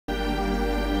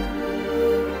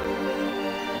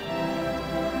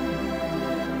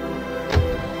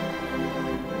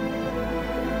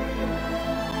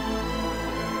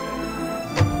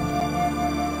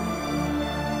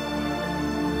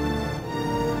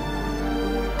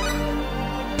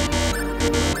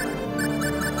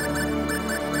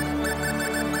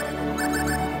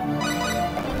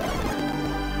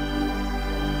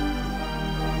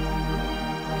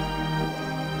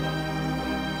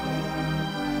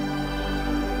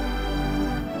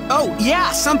Oh,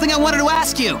 yeah, something I wanted to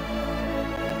ask you.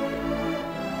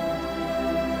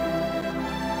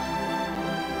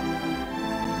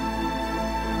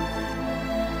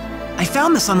 I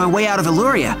found this on my way out of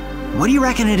Eluria. What do you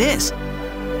reckon it is?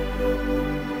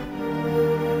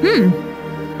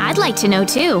 I'd like to know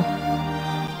too.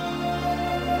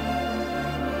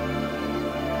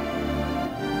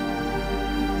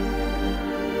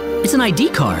 It's an ID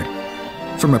card.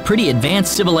 From a pretty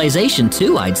advanced civilization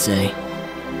too, I'd say.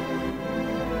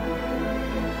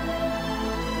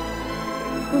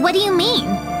 What do you mean?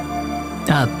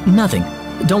 Nothing.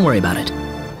 Don't worry about it.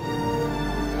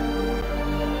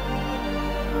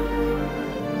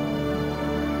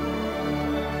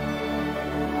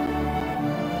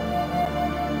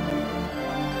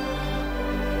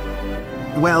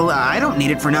 Well, I don't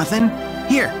need it for nothing.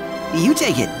 Here, you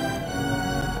take it.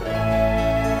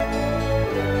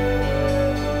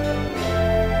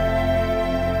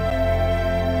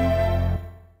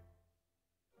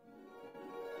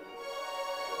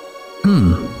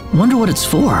 Wonder what it's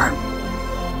for.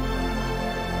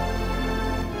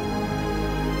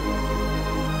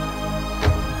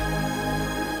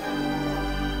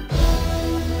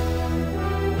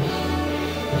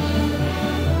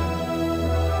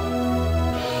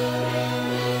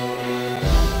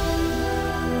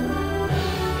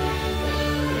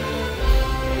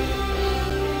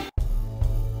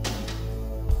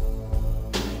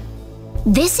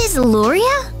 This is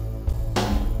Eluria?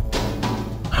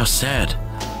 How sad.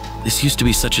 This used to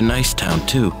be such a nice town,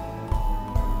 too.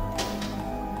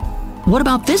 What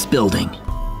about this building?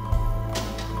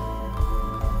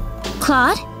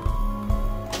 Claude?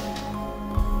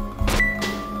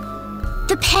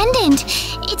 The pendant!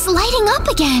 It's lighting up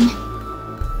again!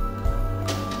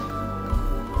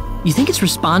 You think it's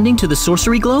responding to the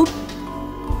sorcery globe?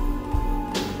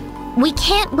 We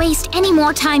can't waste any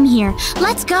more time here.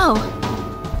 Let's go!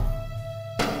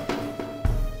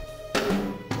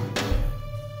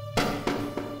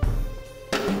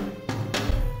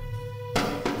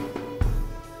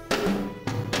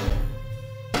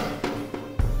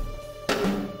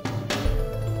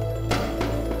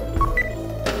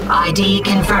 ID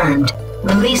confirmed.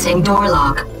 Releasing door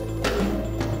lock.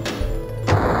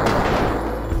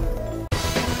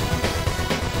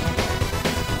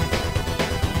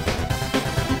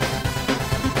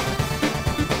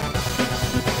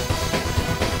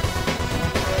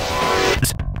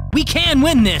 We can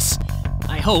win this!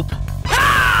 I hope.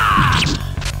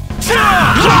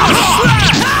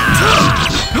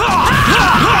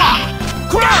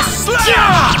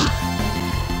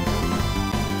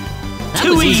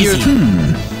 Too easier.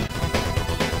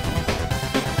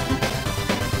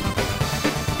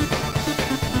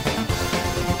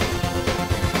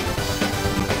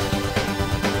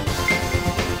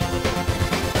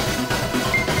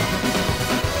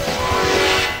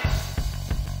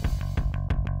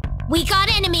 We got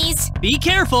enemies! Be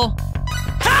careful!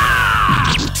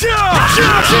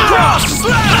 Cross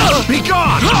slash! Be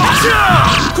gone!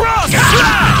 Cross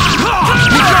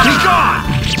slash! Be gone!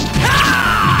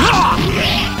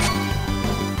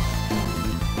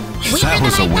 That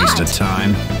was a waste of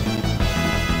time.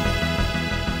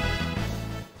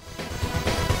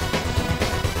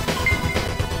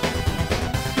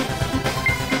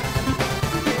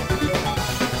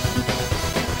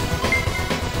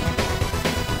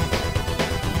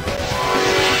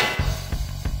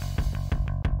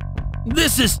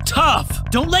 This is tough!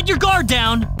 Don't let your guard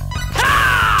down!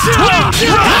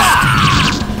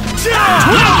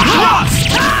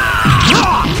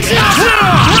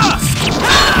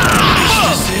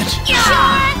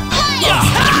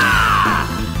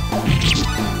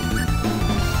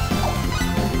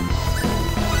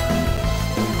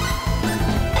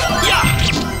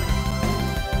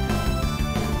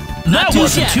 That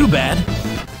wasn't too bad.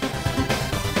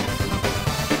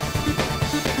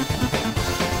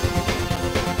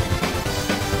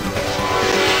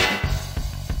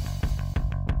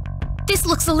 This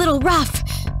looks a little rough.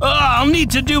 I'll need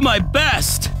to do my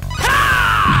best.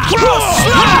 Cross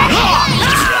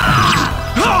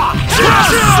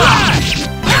slash!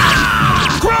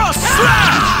 Cross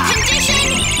slash!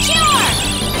 Condition cure!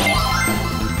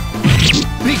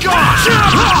 Be gone!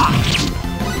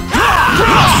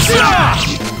 Cross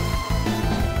slash!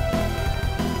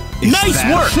 Nice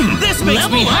work! This makes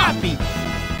me happy!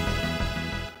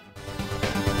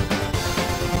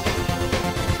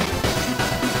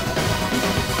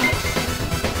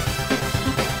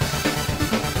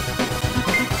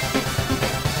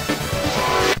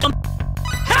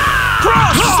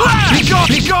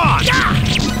 Be gone!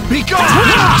 Be gone! Be gone!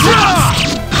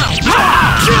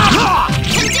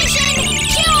 Condition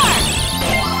cure!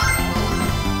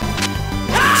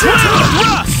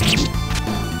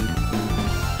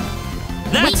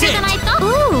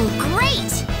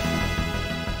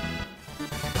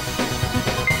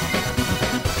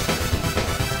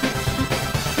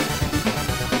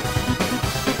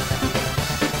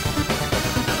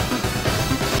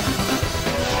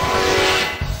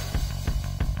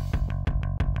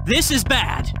 This is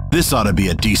bad. This ought to be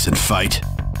a decent fight.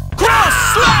 Cross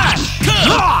slash!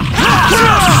 Cross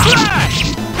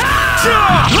slash!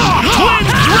 Twin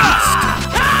thrust!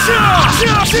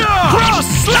 Cross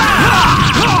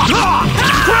slash!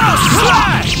 Cross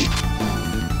slash!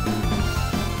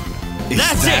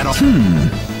 That's it!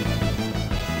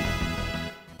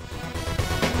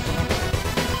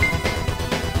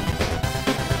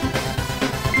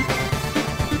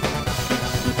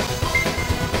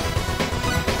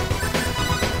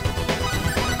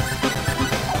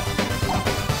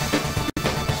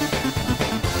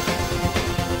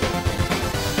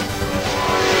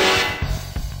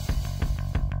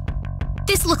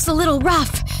 This looks a little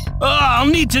rough. I'll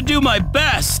need to do my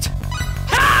best.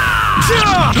 Cross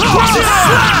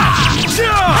slash!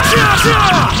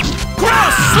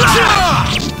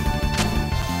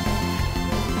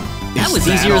 That was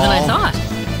easier than I thought.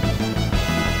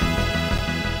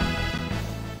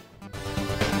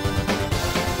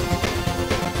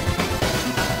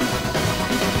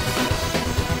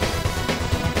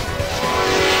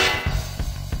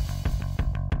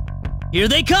 Here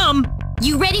they come!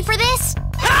 You ready for this?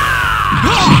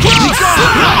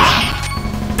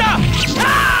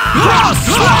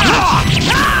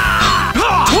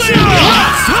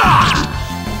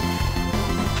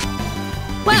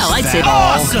 Well, I'd say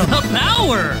awesome! The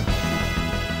power!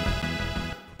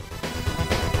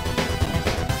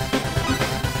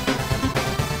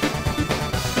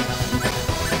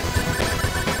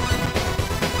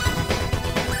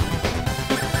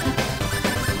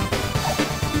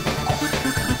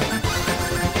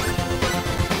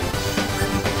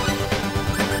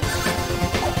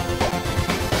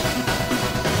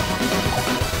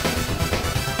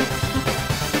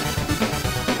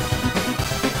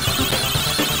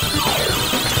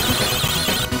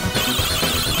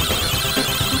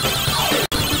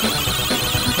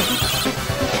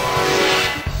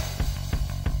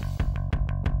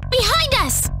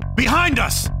 Behind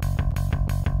us!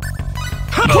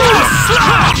 Cross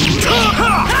slash!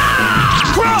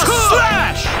 Cross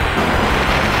slash!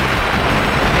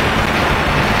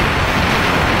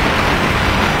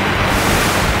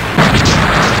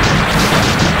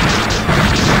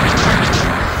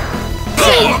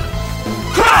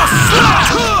 Cross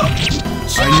slash!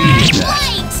 I needed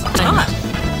that.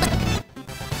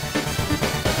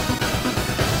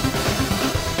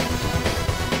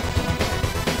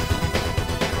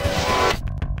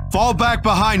 Fall back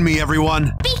behind me,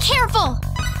 everyone. Be careful!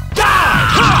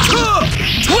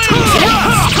 Twin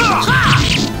thrust!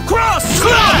 Cross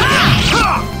slash!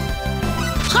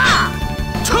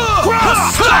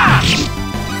 Cross slash!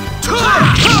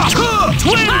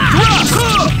 Twin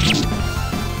thrust!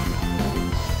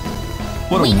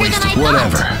 What a Weaker waste than of I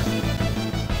whatever. thought.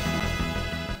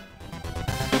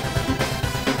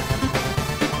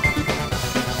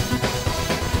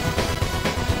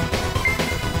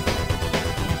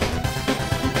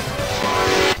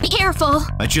 Be careful.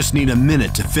 I just need a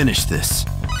minute to finish this.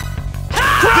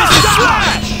 Cross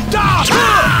slash!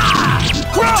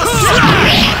 Cross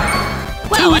slash!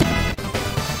 Well,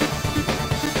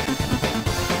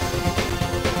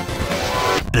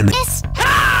 Yes.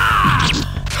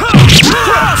 Cross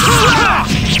slash!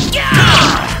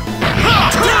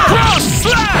 Cross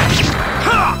slash!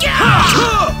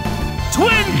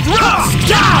 Twin thrust!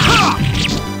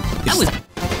 that was...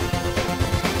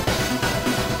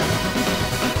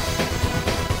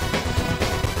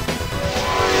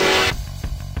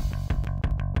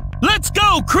 Let's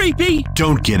go, creepy!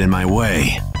 Don't get in my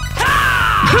way.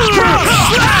 Cross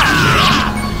slash!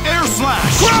 Air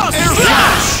slash! Cross Air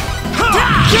slash!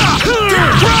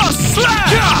 Cross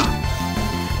slash!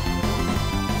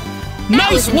 That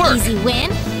Nice was an work! easy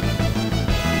win.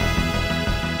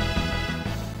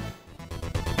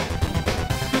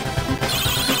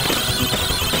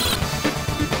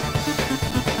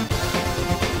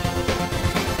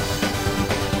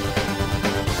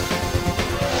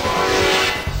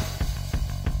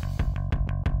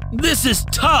 This is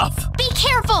tough! Be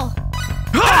careful.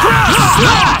 Cross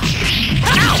slash!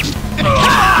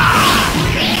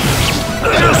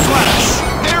 Air slash!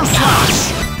 Air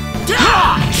slash!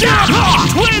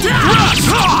 Twin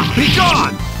thrust! Be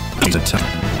gone! It's a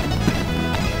tough.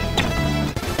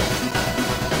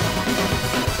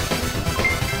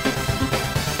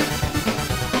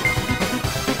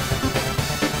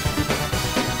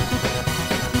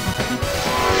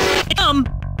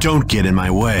 Don't get in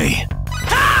my way.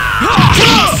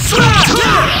 Cross slash!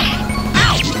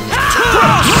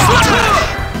 Cross slash!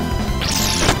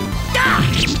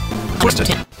 Twisted.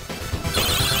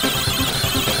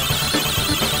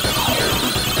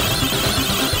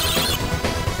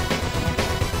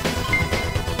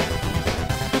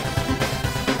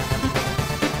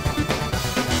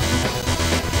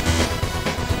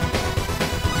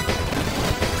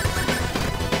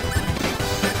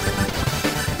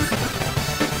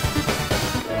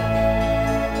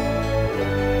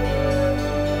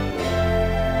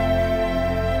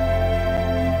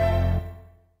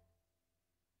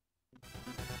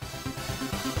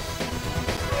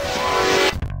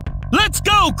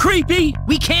 go, Creepy!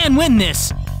 We can win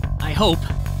this. I hope.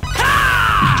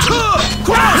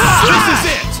 This is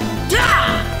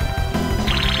it!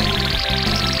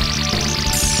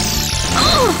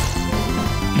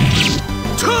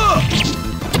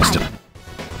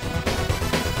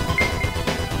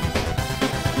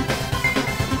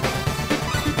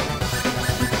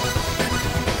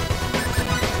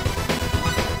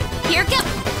 Here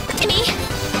go. Me.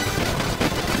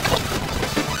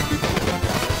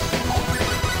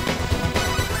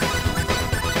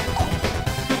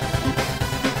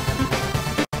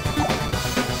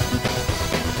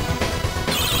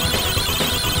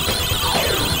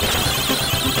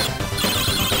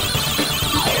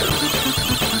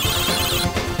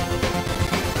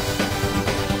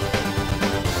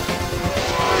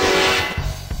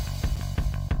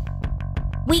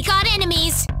 We got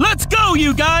enemies. Let's go,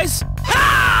 you guys!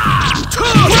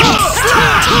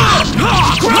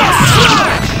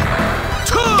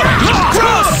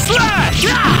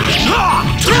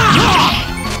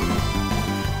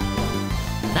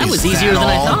 That was easier than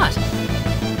I thought.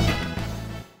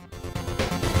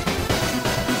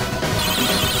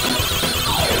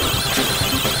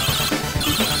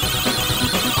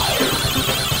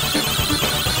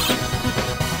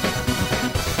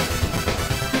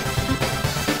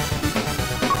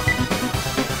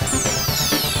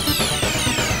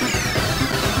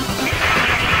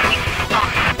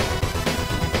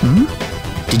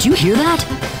 Did you hear that?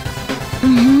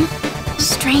 Mm-hmm.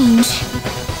 Strange.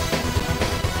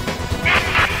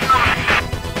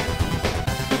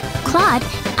 Claude,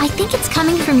 I think it's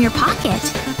coming from your pocket.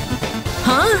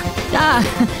 Huh?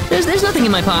 There's nothing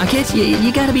in my pocket.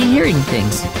 You gotta be hearing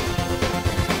things.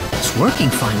 It's working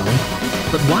finally.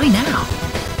 But why now?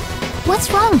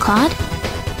 What's wrong, Claude?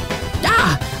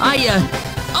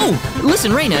 Oh,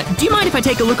 listen, Rena, do you mind if I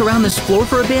take a look around this floor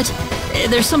for a bit?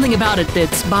 There's something about it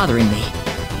that's bothering me.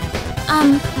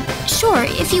 Sure,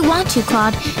 if you want to,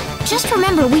 Claude. Just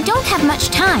remember, we don't have much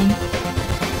time.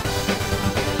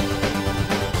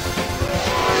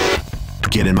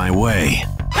 Get in my way.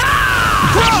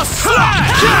 Cross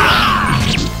slash!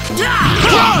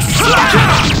 Cross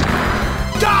slash!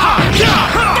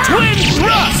 Twin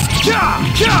thrust!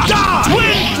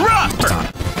 Twin thrust!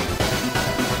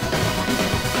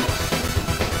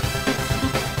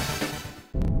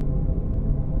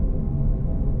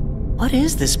 What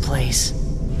is this place?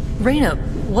 Rena,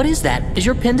 what is that? Is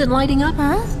your pendant lighting up?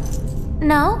 Huh?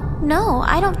 No,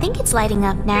 I don't think it's lighting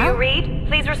up Do now. you read?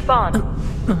 Please respond.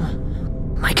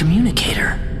 My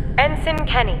communicator. Ensign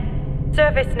Kenny.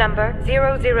 Service number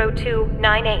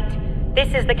 00298.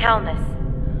 This is the Calnus.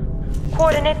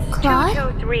 Coordinates Claude?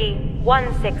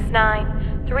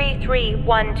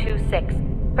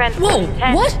 223-169-33126. Transport Whoa,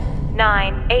 10, what?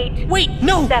 9, 8. Wait,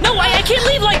 no, I can't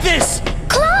leave like this!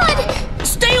 Claude!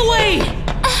 Stay away!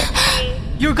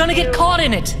 You're gonna get caught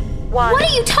in it! What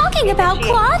are you talking about,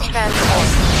 Claude? Transport.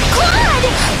 Claude!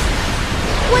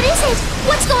 What is it?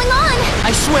 What's going on?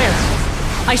 I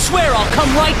swear I'll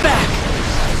come right back!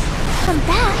 Come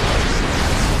back?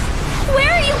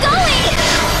 Where are you going?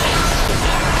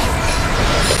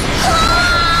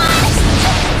 Claude!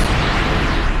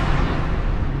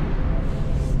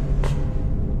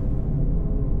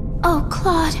 Oh,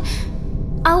 Claude.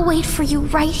 I'll wait for you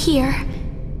right here.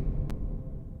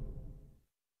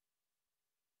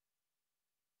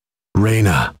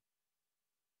 Rena.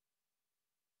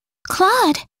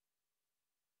 Claude!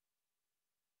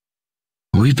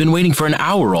 We've been waiting for an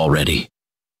hour already.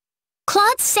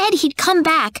 Claude said he'd come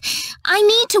back. I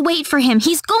need to wait for him.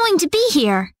 He's going to be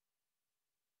here.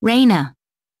 Rena.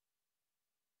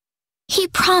 He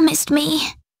promised me.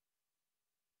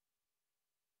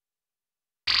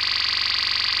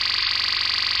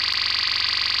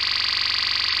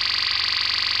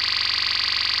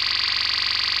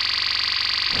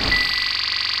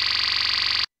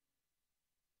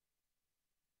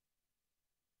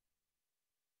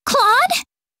 Claude?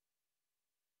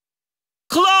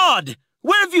 Claude!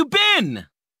 Where have you been?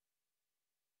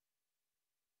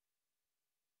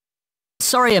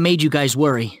 Sorry I made you guys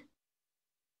worry.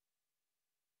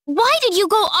 Why did you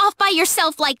go off by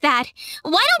yourself like that?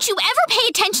 Why don't you ever pay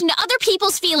attention to other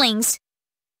people's feelings?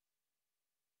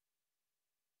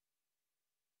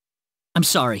 I'm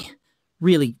sorry.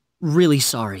 Really, really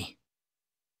sorry.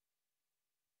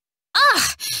 Ugh!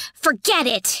 Forget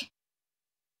it!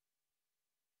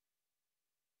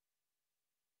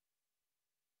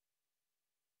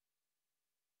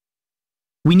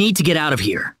 We need to get out of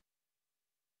here.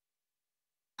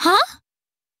 Huh?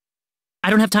 I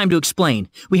don't have time to explain.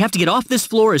 We have to get off this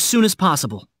floor as soon as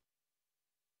possible.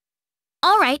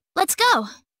 All right, let's go.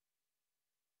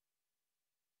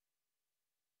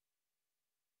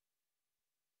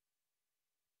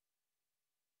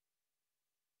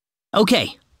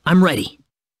 Okay, I'm ready.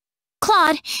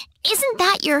 Claude, isn't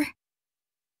that your...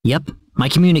 Yep, my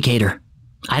communicator.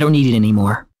 I don't need it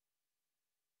anymore.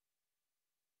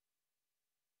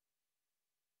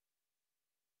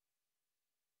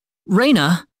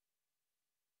 Rena?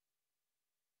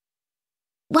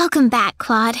 Welcome back,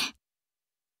 Claude.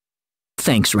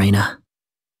 Thanks, Rena.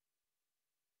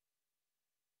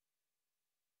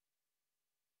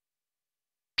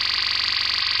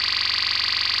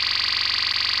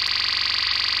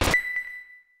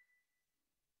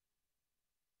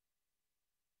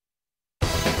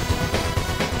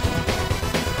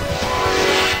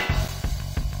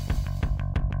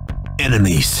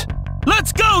 Enemies.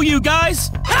 Let's go, you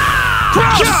guys!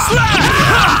 Cross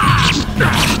slash!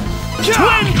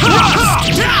 Twin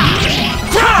thrust!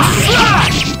 Cross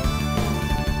slash!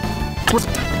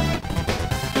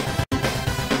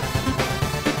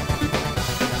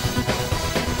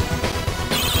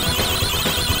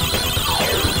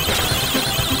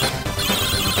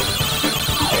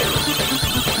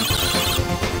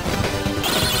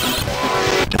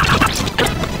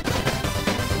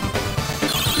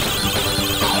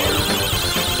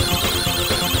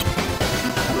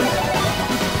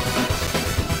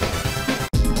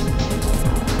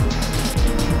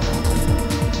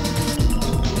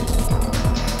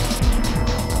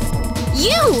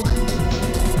 You!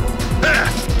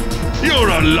 You're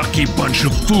a lucky bunch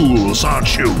of fools,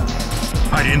 aren't you?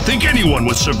 I didn't think anyone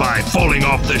would survive falling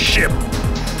off the ship.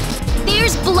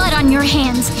 There's blood on your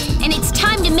hands, and it's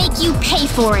time to make you pay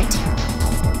for it.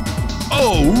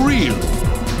 Oh, really?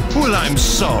 Well, I'm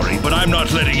sorry, but I'm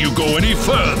not letting you go any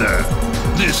further.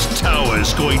 This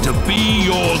tower's going to be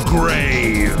your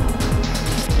grave.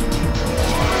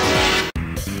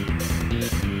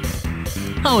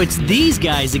 Oh, it's these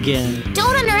guys again.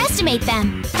 Don't underestimate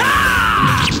them.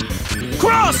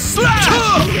 Cross slash!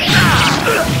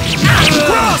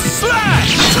 Cross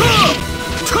slash!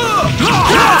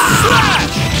 Cross slash!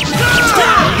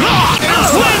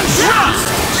 Twin thrust!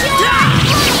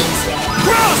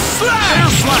 Cross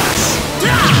slash!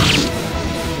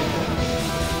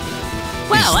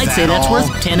 Well, I'd say that's worth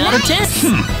 10 out of 10.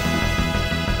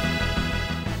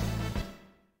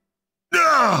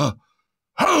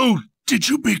 How did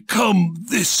you become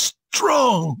this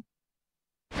strong?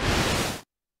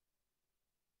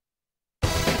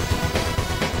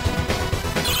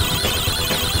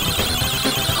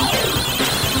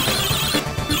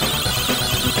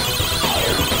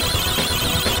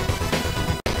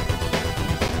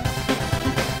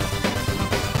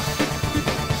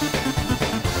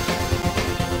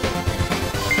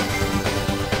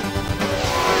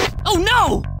 Oh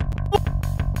no!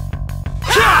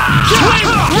 Twin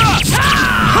thrust!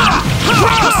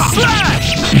 Cross slash!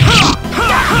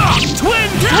 Twin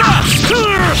thrust!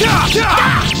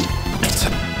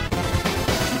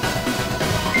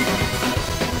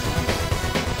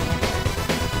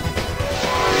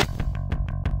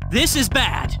 This is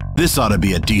bad. This ought to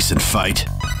be a decent fight.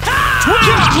 Twin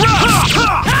thrust!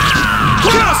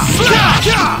 Cross slash!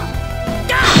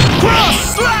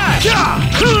 Cross slash!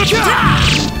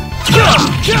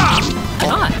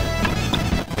 God.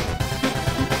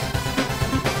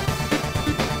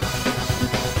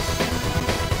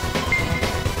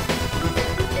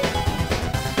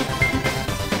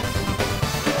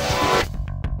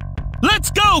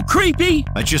 Let's go, creepy!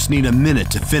 I just need a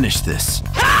minute to finish this.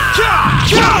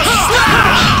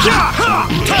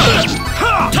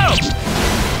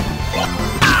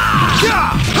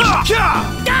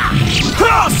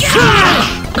 Cross slash!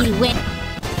 You win.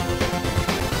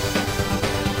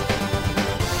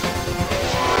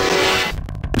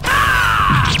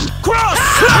 Cross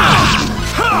slash!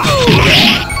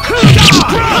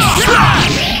 Cross slash!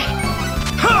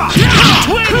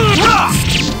 Twin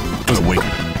thrust! Wait.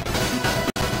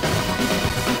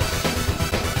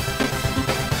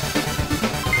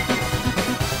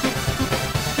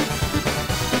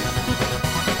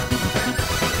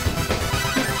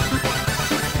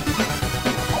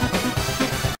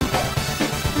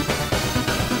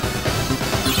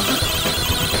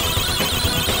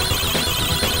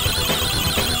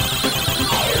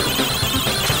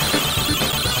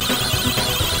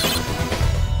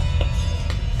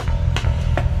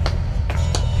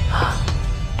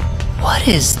 What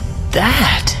is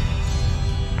that?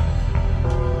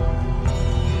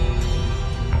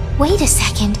 Wait a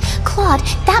second. Claude,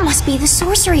 that must be the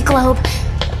sorcery globe.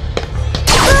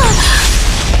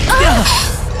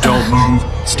 Don't move.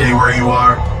 Stay where you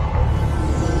are.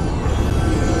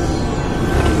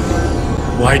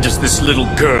 Why does this little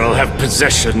girl have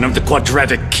possession of the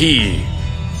quadratic key?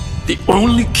 The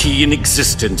only key in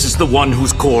existence is the one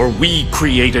whose core we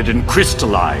created and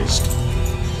crystallized.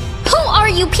 Who are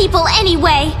you people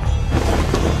anyway?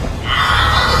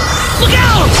 Look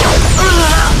out!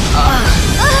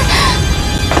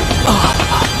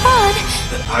 Claude.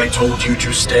 I told you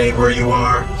to stay where you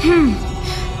are.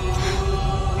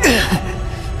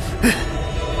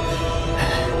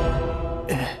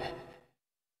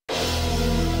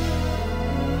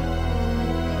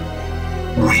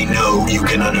 We know you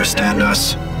can understand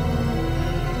us.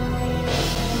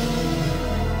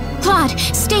 Claude,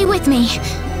 stay with me.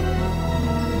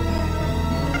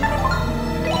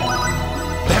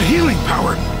 That healing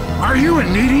power! Are you a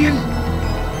Nedian?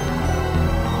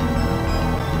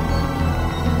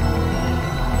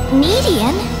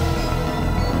 Median?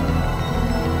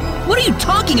 What are you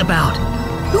talking about?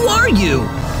 Who are you?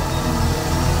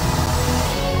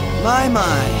 My,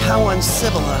 how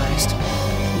uncivilized.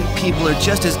 You people are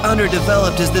just as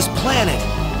underdeveloped as this planet.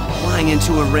 Flying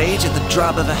into a rage at the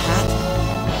drop of a hat?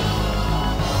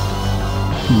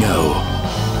 No.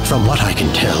 From what I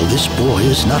can tell, this boy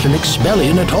is not an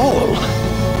Expellion at all.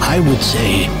 I would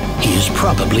say he is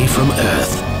probably from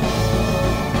Earth.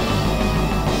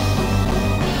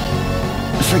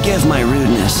 Forgive my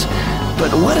rudeness,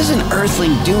 but what is an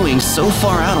Earthling doing so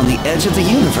far out on the edge of the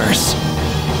universe?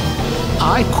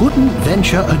 I couldn't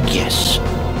venture a guess.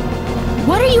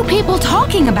 What are you people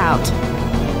talking about?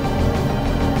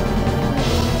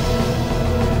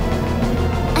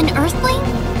 An Earthling?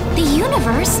 The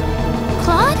universe?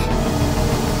 Claude?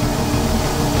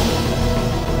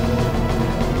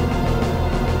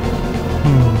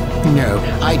 No,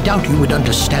 I doubt you would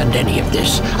understand any of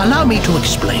this. Allow me to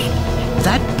explain.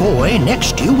 That boy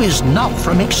next to you is not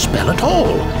from Expel at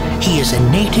all. He is a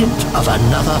native of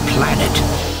another planet.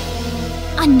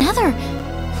 Another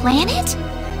planet?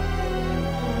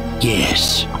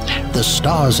 Yes. The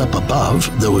stars up above,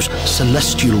 those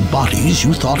celestial bodies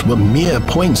you thought were mere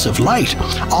points of light,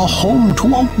 are home to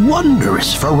a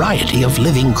wondrous variety of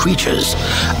living creatures.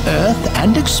 Earth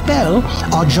and Expel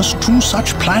are just two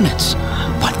such planets.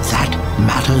 But that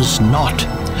matters not.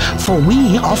 For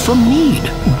we are from Need,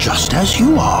 just as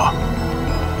you are.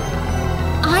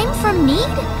 I'm from Need?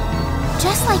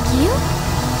 Just like you?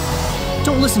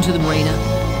 Don't listen to them, Rena.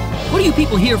 What are you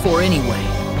people here for anyway?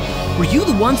 Were you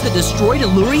the ones that destroyed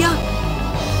Eluria?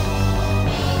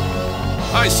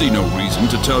 I see no reason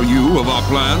to tell you of our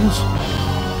plans.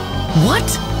 What?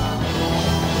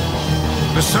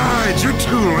 Besides, you're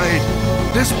too late.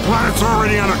 This planet's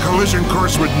already on a collision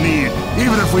course with Need.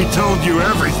 Even if we told you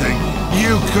everything,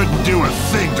 you couldn't do a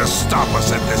thing to stop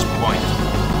us at this point.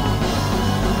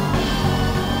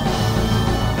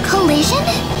 Collision?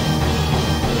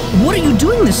 What are you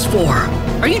doing this for?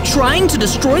 Are you trying to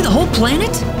destroy the whole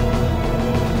planet?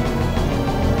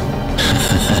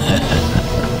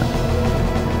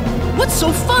 What's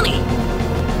so funny?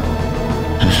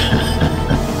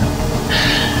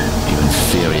 You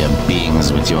inferior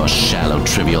beings with your shallow,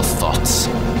 trivial thoughts.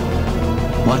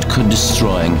 What could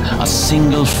destroying a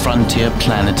single frontier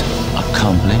planet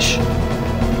accomplish?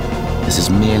 This is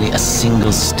merely a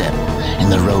single step in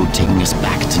the road taking us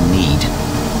back to Need.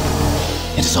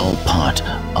 It is all part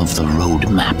of the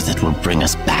roadmap that will bring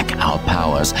us back our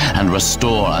powers and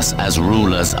restore us as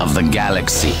rulers of the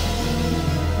galaxy.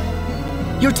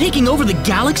 You're taking over the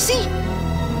galaxy?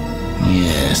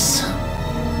 Yes.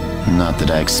 Not that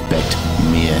I expect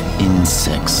mere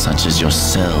insects such as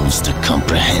yourselves to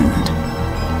comprehend.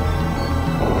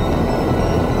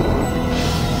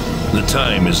 The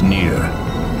time is near.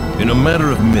 In a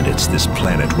matter of minutes, this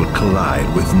planet will collide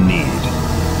with Need.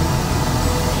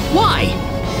 Why?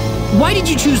 Why did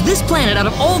you choose this planet out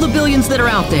of all the billions that are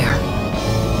out there?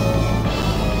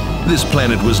 This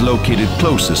planet was located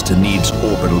closest to Need's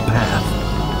orbital path.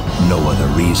 No other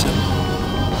reason.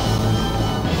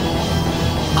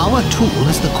 Our tool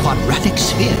is the quadratic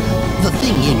sphere, the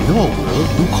thing in your world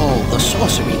you call the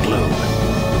sorcery globe.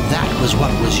 That was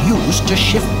what was used to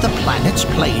shift the planet's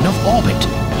plane of orbit.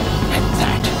 And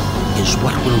that is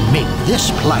what will make this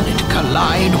planet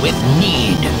collide with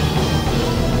Need.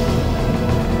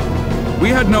 We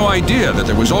had no idea that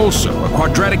there was also a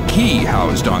quadratic key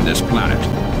housed on this planet.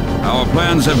 Our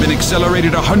plans have been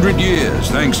accelerated 100 years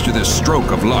thanks to this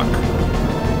stroke of luck.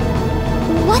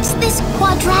 What's this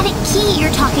quadratic key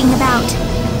you're talking about?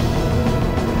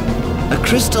 A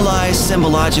crystallized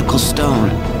symbological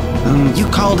stone. You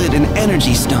called it an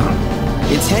energy stone.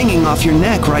 It's hanging off your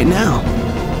neck right now.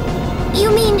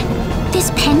 You mean this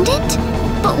pendant?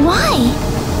 But why?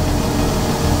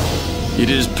 It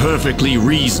is perfectly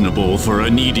reasonable for a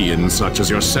Nedian such as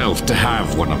yourself to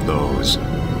have one of those.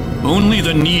 Only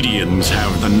the Needians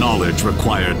have the knowledge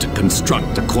required to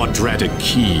construct a quadratic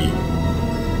key.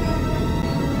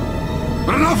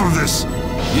 But enough of this!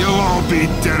 You'll all be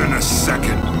dead in a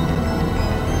second.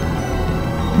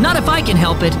 Not if I can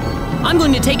help it. I'm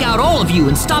going to take out all of you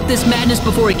and stop this madness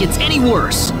before it gets any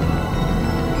worse.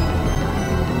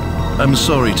 I'm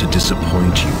sorry to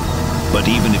disappoint you, but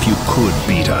even if you could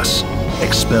beat us,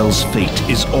 Expel's fate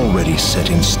is already set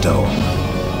in stone.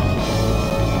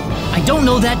 I don't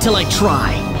know that till I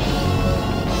try.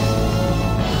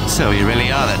 So you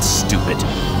really are that stupid.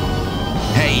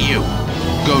 Hey, you.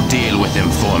 Go deal with him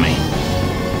for me.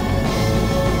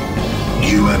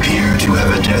 You appear to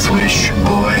have a death wish,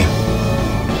 boy.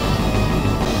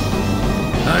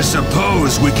 I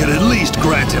suppose we could at least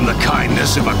grant him the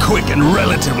kindness of a quick and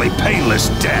relatively painless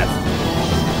death.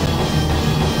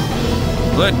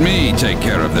 Let me take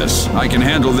care of this. I can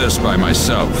handle this by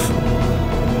myself.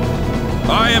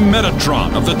 I am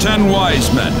Metatron of the 10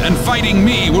 Wise Men, and fighting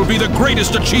me will be the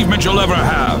greatest achievement you'll ever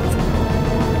have.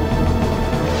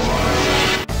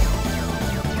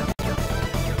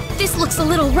 This looks a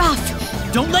little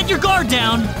rough. Don't let your guard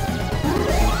down.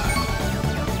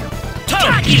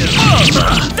 Got you!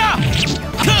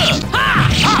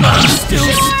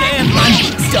 Still stand.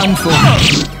 I'm done for.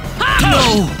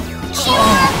 No.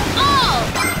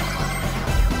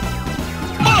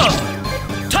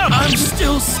 I'm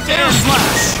still standing.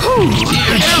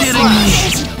 You're kidding me.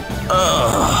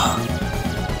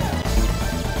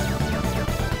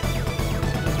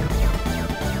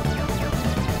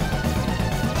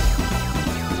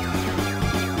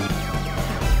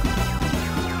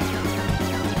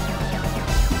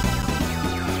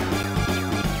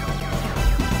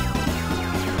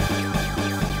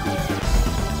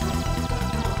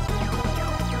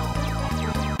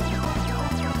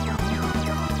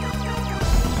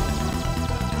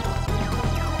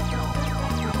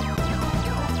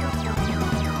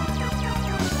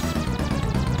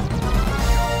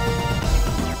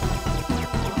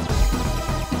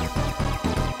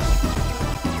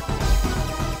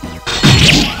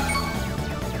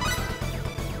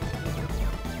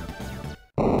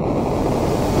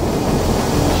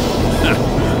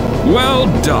 Well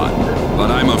done,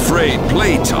 but I'm afraid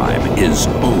playtime is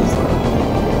over.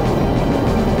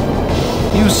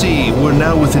 You see, we're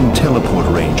now within teleport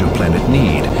range of Planet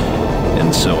Need,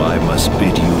 and so I must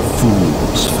bid you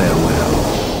fools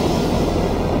farewell.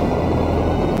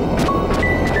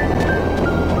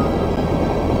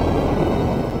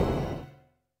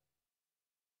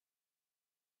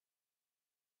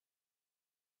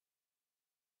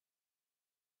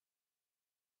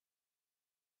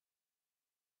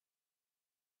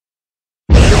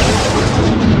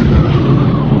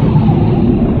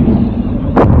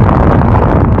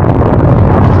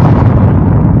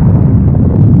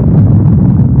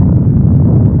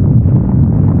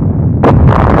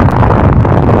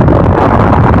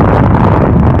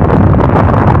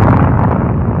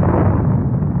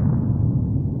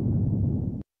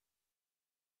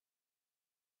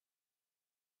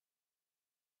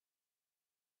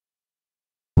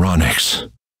 Onyx.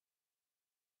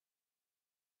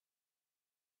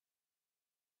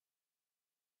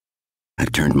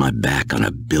 I've turned my back on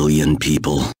 1 billion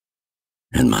people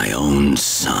and my own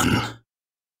son.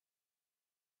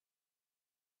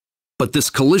 But this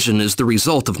collision is the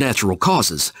result of natural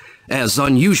causes, as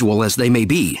unusual as they may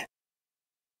be.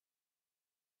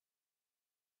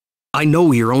 I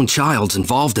know your own child's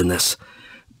involved in this,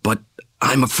 but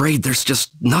I'm afraid there's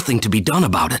just nothing to be done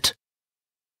about it.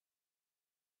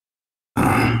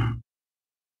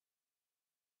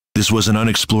 This was an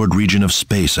unexplored region of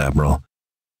space, Admiral.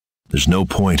 There's no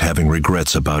point having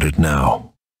regrets about it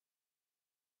now.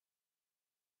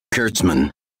 Kurtzman.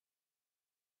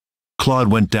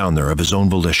 Claude went down there of his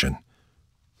own volition.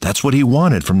 That's what he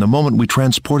wanted from the moment we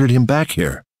transported him back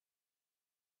here.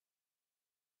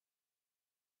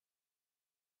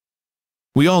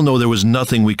 We all know there was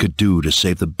nothing we could do to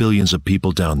save the billions of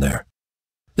people down there.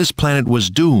 This planet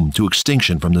was doomed to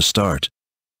extinction from the start.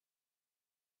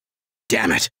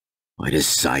 Damn it! Why does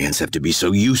science have to be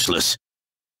so useless?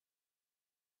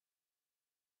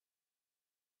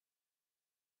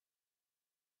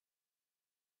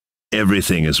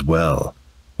 Everything is well.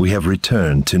 We have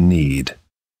returned to Need.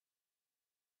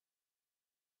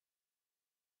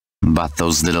 But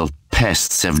those little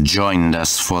pests have joined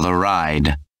us for the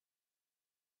ride.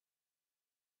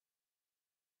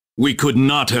 We could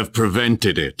not have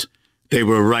prevented it. They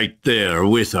were right there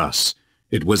with us.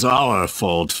 It was our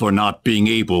fault for not being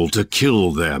able to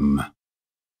kill them.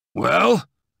 Well,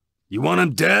 you want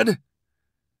them dead?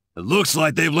 It looks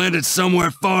like they've landed somewhere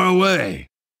far away.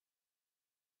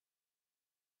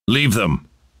 Leave them.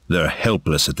 They're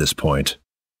helpless at this point.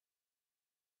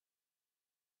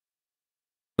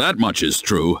 That much is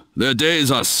true. Their days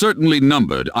are certainly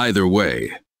numbered either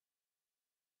way.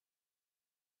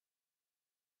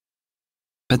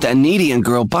 But that Needian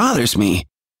girl bothers me.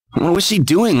 What was she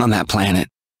doing on that planet?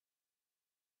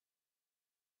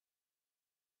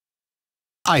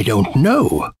 I don't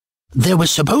know. There was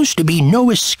supposed to be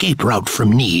no escape route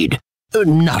from Need.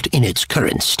 Not in its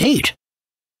current state.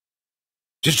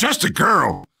 She's just a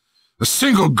girl. A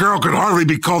single girl could hardly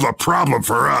be called a problem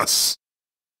for us.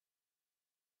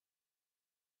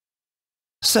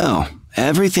 So,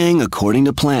 everything according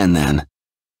to plan then.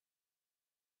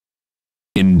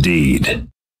 Indeed.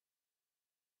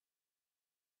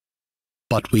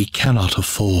 But we cannot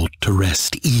afford to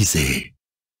rest easy.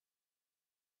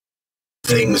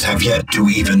 Things have yet to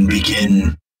even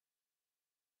begin.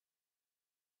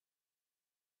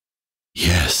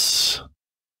 Yes.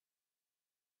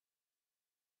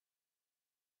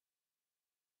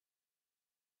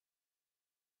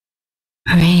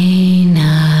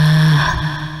 Rena.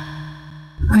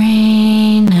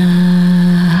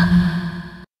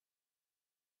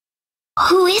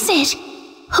 Who is it?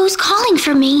 Who's calling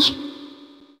for me?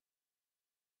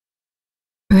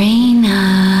 Rena,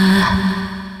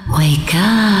 wake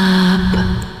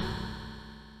up.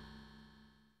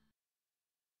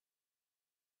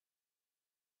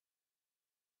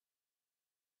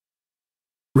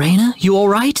 Rena, you all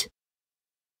right?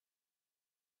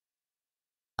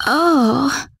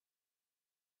 Oh.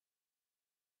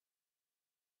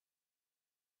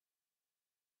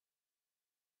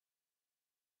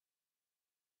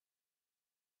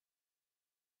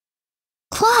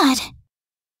 Claude.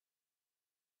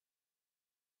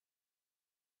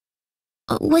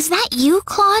 Was that you,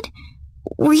 Claude?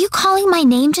 Were you calling my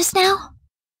name just now?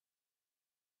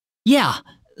 Yeah,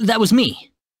 that was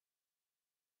me.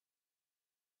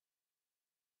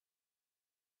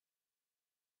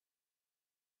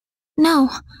 No,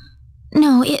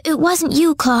 it wasn't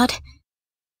you, Claude.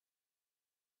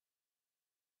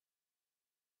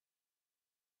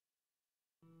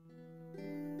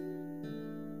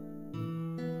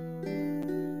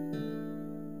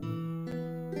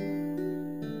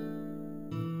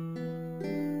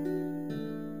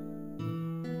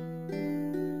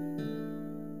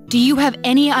 Do you have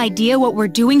any idea what we're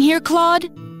doing here, Claude?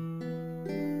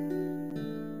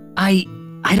 I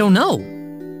don't know.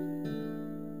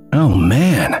 Oh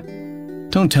man.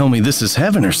 Don't tell me this is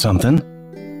heaven or something.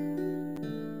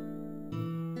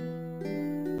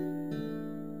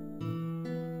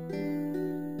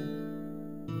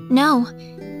 No,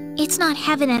 it's not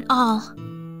heaven at all.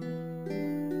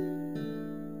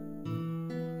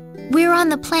 We're on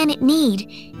the planet Need,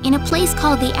 in a place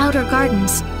called the Outer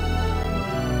Gardens.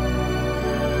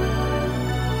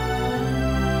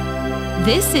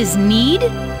 This is Need?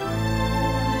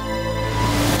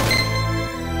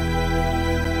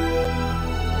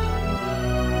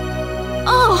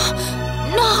 Oh,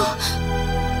 no!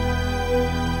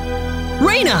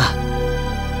 Rena!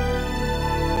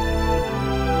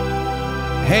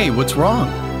 Hey, what's wrong?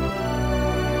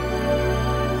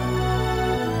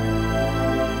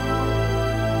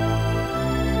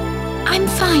 I'm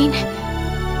fine.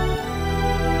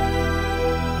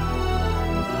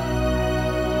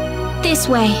 This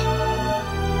way.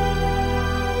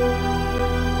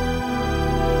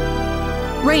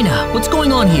 Rena, what's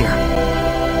going on here?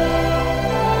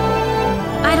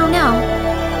 I don't know.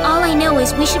 All I know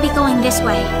is we should be going this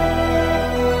way.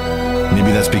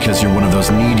 Maybe that's because you're one of those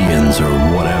Needians or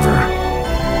whatever.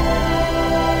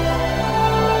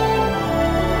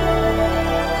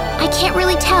 I can't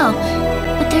really tell,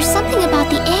 but there's something about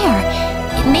the air.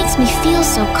 It makes me feel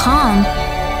so calm.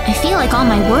 I feel like all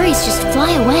my worries just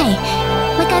fly away,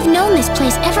 like I've known this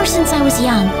place ever since I was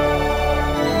young.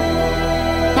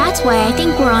 That's why I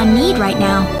think we're on Need right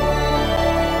now.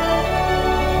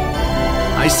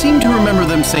 I seem to remember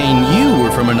them saying you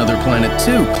were from another planet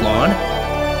too, Claude.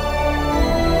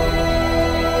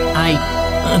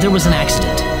 There was an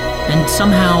accident, and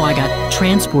somehow I got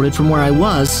transported from where I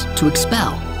was to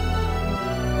Expel.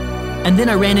 And then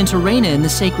I ran into Rena in the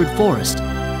sacred forest,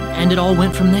 and it all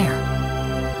went from there.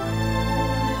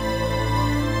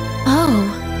 Oh.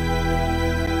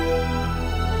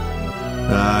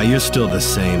 You're still the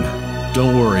same.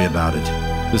 Don't worry about it.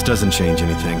 This doesn't change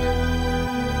anything.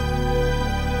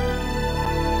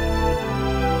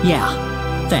 Yeah,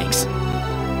 thanks.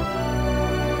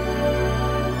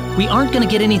 We aren't gonna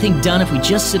get anything done if we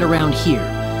just sit around here,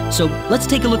 so let's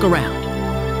take a look around.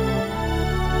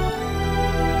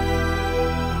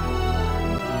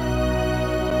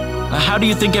 How do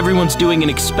you think everyone's doing in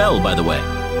Expel, by the way?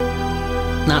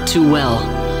 not too well.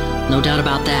 No doubt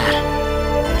about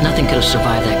that. Nothing could have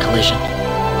survived that collision.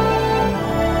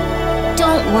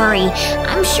 Don't worry.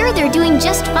 I'm sure they're doing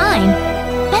just fine.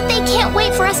 Bet they can't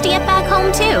wait for us to get back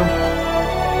home, too.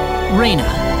 Rena.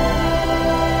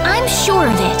 I'm sure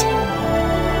of it.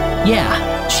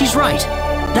 Yeah, she's right.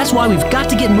 That's why we've got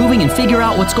to get moving and figure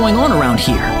out what's going on around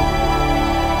here.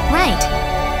 Right.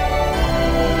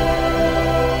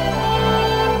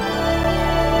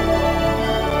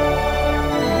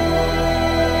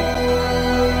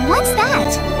 What's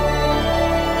that?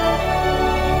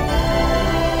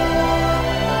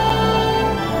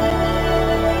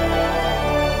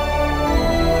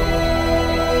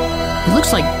 It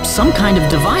looks like some kind of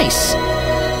device.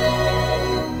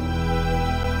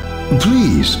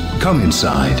 Please, come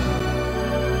inside.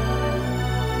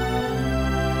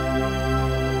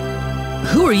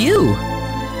 Who are you?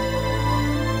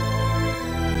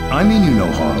 I mean you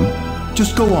no harm.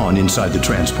 Just go on inside the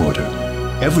transporter.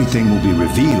 Everything will be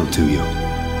revealed to you.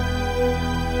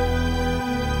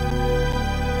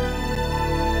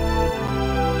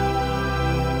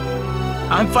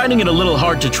 I'm finding it a little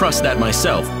hard to trust that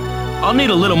myself. I'll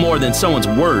need a little more than someone's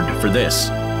word for this.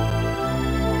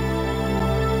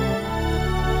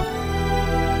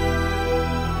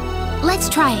 Let's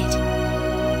try it.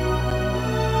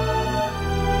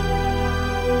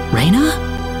 Rena?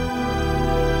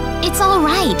 It's all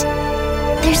right.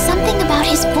 There's something about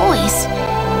his voice.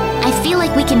 I feel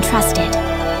like we can trust it.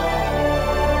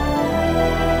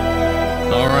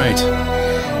 All right.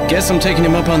 Guess I'm taking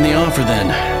him up on the offer then.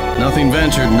 Nothing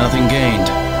ventured, nothing gained.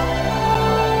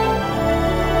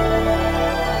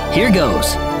 Here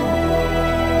goes.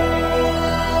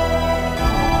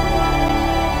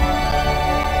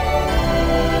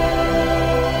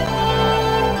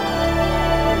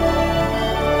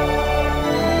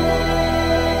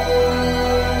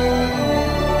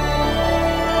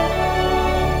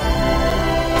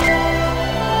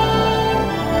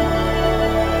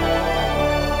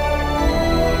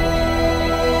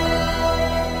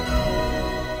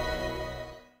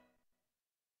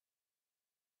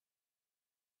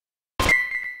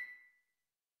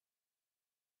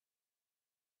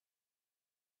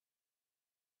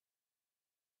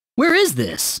 Where is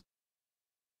this?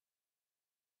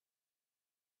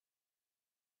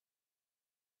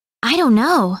 I don't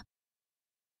know.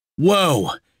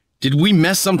 Whoa! Did we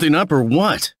mess something up or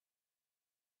what?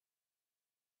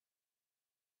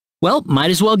 Well, might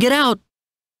as well get out.